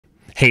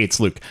Hey,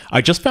 it's Luke.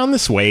 I just found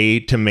this way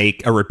to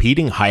make a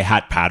repeating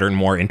hi-hat pattern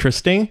more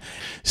interesting.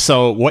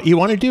 So what you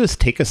want to do is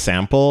take a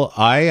sample.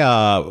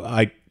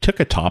 I took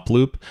a top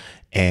loop,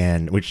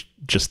 and which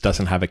just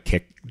doesn't have a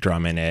kick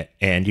drum in it.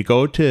 And you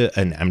go to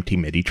an empty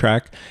MIDI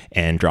track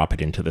and drop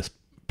it into this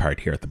part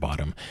here at the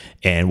bottom.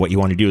 And what you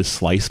want to do is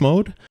slice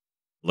mode.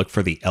 Look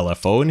for the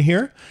LFO in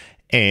here,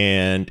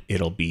 and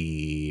it'll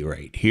be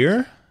right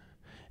here,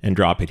 and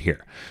drop it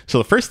here. So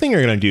the first thing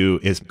you're going to do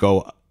is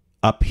go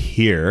up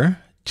here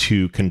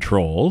to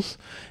controls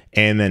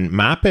and then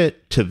map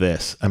it to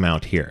this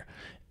amount here.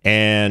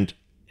 And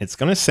it's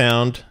going to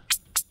sound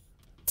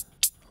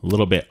a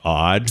little bit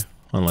odd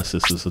unless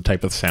this is the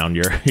type of sound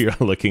you're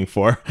looking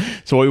for.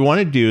 So what we want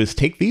to do is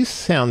take these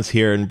sounds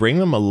here and bring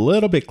them a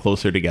little bit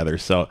closer together.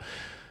 So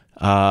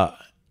I'll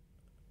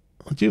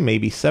do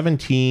maybe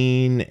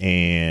 17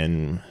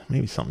 and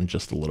maybe something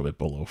just a little bit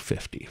below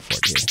 50,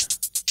 48.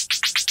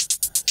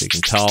 So you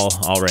can tell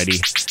already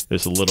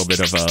there's a little bit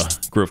of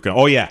a groove going.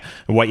 Oh yeah,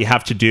 what you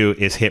have to do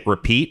is hit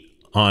repeat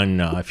on,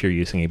 if you're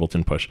using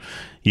Ableton Push,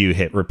 you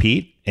hit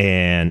repeat,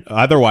 and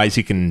otherwise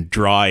you can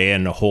draw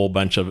in a whole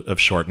bunch of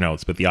short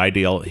notes, but the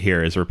ideal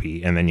here is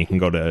repeat, and then you can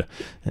go to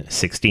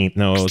 16th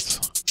notes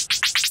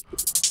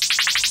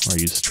or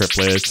use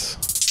triplets.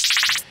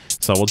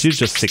 So we'll do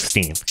just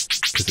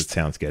 16th because it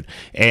sounds good.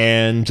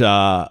 And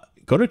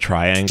go to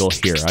triangle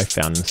here. I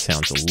found this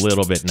sounds a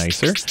little bit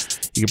nicer.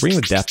 You can bring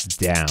the depth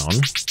down.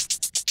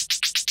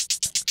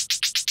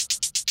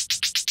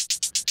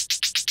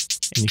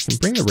 And you can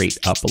bring the rate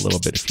up a little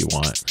bit if you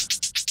want.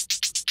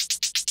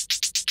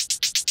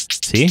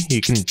 See,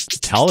 you can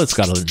tell it's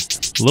got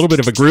a little bit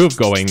of a groove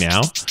going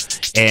now.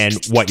 And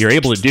what you're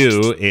able to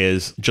do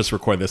is just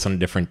record this on a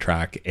different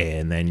track,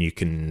 and then you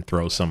can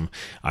throw some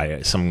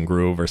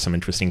groove or some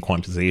interesting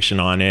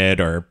quantization on it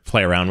or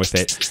play around with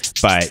it.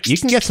 But you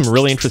can get some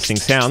really interesting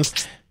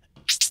sounds.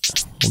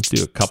 We'll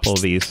do a couple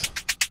of these. So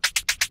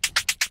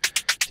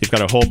you've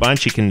got a whole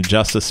bunch. You can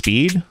adjust the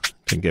speed. You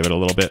can give it a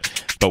little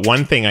bit. But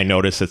one thing I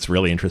noticed that's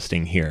really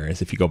interesting here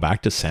is if you go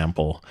back to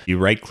sample, you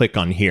right click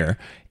on here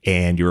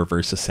and you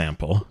reverse a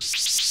sample.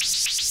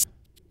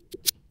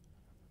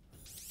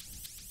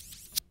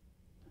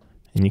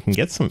 And you can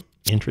get some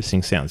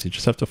interesting sounds. You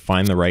just have to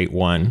find the right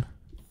one.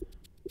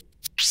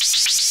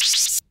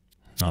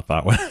 Not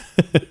that one.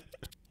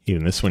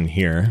 Even this one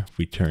here, if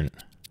we turn it.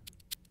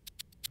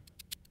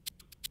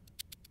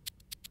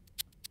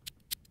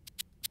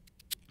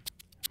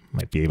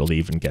 Might be able to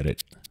even get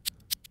it.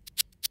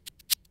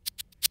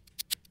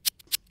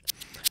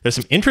 There's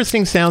some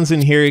interesting sounds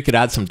in here. You could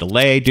add some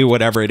delay, do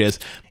whatever it is.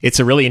 It's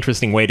a really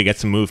interesting way to get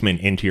some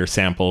movement into your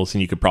samples,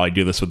 and you could probably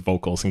do this with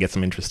vocals and get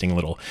some interesting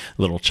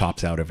little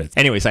chops out of it.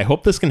 Anyways, I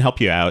hope this can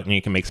help you out and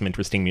you can make some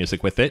interesting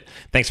music with it.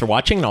 Thanks for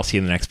watching, and I'll see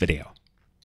you in the next video.